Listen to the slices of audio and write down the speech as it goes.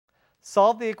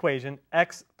solve the equation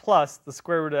x plus the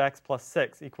square root of x plus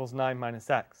 6 equals 9 minus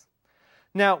x.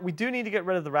 Now, we do need to get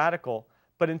rid of the radical,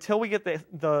 but until we get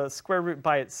the square root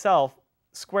by itself,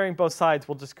 squaring both sides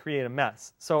will just create a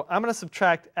mess. So I'm going to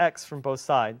subtract x from both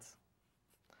sides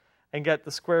and get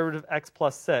the square root of x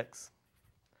plus 6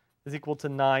 is equal to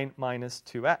 9 minus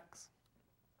 2x.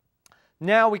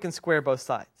 Now we can square both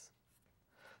sides.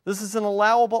 This is an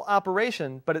allowable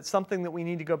operation, but it's something that we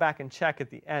need to go back and check at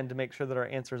the end to make sure that our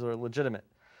answers are legitimate.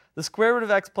 The square root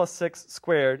of x plus 6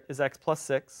 squared is x plus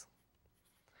 6.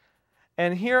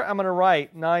 And here I'm going to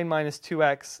write 9 minus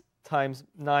 2x times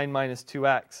 9 minus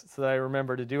 2x so that I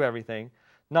remember to do everything.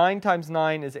 9 times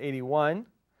 9 is 81.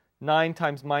 9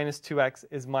 times minus 2x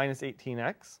is minus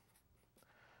 18x.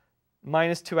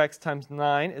 Minus 2x times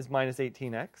 9 is minus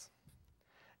 18x.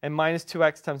 And minus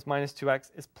 2x times minus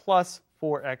 2x is plus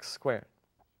 4x squared.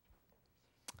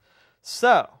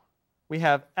 So we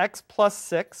have x plus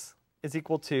 6 is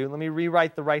equal to, let me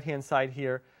rewrite the right-hand side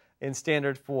here in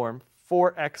standard form,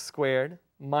 4x squared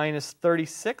minus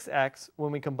 36x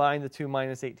when we combine the two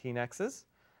minus 18x's,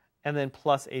 and then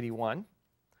plus 81.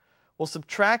 We'll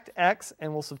subtract x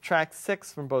and we'll subtract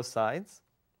 6 from both sides.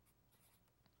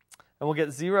 And we'll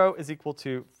get 0 is equal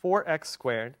to 4x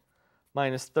squared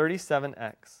minus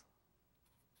 37x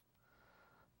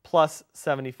plus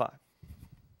 75.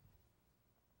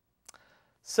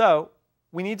 So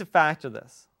we need to factor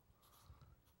this.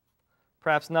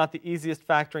 Perhaps not the easiest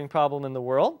factoring problem in the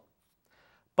world,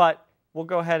 but we'll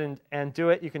go ahead and do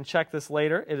it. You can check this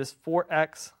later. It is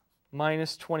 4x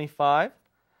minus 25,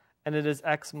 and it is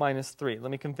x minus 3.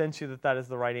 Let me convince you that that is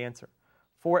the right answer.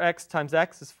 4x times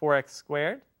x is 4x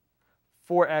squared.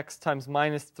 4x times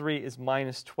minus 3 is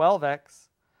minus 12x.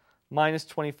 Minus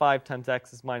 25 times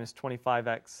x is minus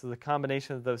 25x. So the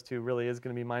combination of those two really is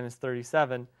going to be minus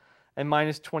 37. And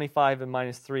minus 25 and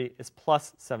minus 3 is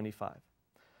plus 75.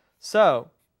 So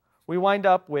we wind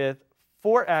up with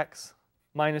 4x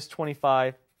minus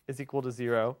 25 is equal to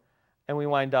 0. And we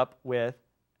wind up with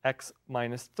x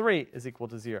minus 3 is equal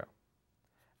to 0.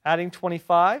 Adding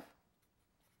 25,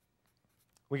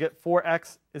 we get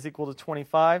 4x is equal to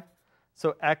 25.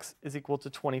 So x is equal to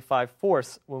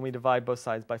 25/4 when we divide both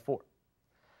sides by 4.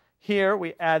 Here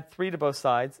we add 3 to both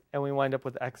sides, and we wind up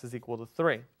with x is equal to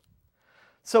 3.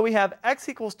 So we have x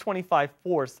equals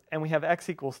 25/4, and we have x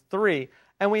equals 3,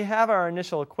 and we have our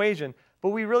initial equation. But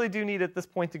we really do need at this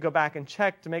point to go back and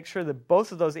check to make sure that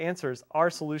both of those answers are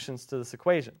solutions to this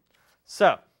equation.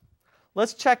 So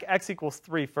let's check x equals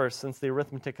 3 first, since the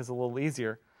arithmetic is a little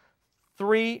easier.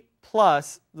 3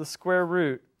 plus the square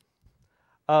root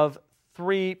of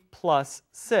 3 plus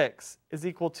 6 is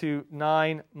equal to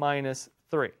 9 minus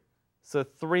 3. So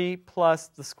 3 plus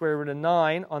the square root of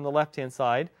 9 on the left-hand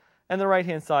side, and the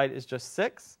right-hand side is just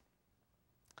 6.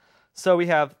 So we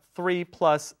have 3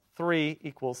 plus 3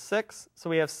 equals 6. So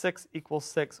we have 6 equals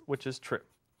 6, which is true.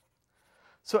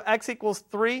 So x equals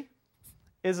 3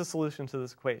 is a solution to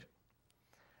this equation.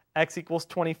 X equals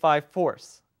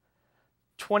 25/4.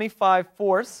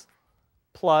 25/4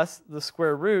 plus the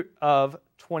square root of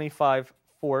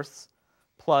 25/4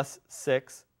 plus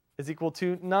 6 is equal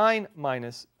to 9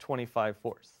 minus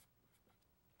 25/4.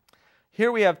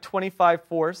 Here we have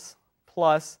 25/4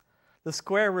 plus the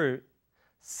square root.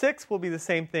 6 will be the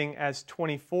same thing as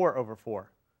 24/4.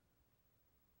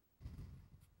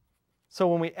 So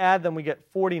when we add them, we get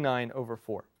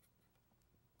 49/4.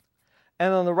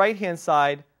 And on the right-hand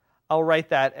side, I'll write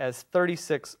that as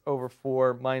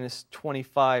 36/4 minus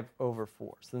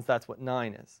 25/4, since that's what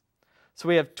 9 is. So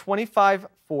we have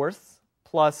 25/4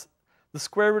 plus the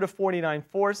square root of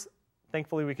 49/4.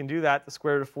 Thankfully, we can do that. The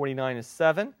square root of 49 is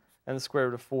 7, and the square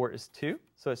root of 4 is 2,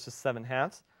 so it's just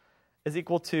 7/2, is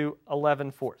equal to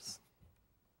 11/4.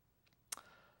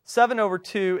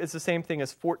 7/2 is the same thing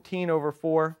as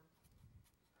 14/4.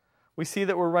 We see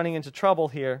that we're running into trouble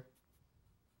here.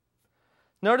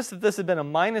 Notice if this had been a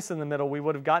minus in the middle, we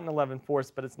would have gotten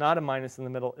 11/4, but it's not a minus in the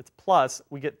middle. It's plus.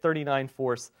 We get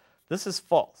 39/4. This is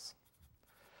false.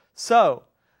 So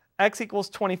x equals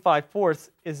 25/4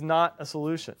 is not a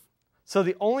solution. So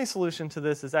the only solution to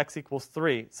this is x equals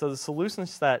 3. So the solution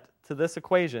set to this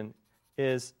equation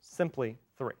is simply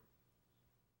 3.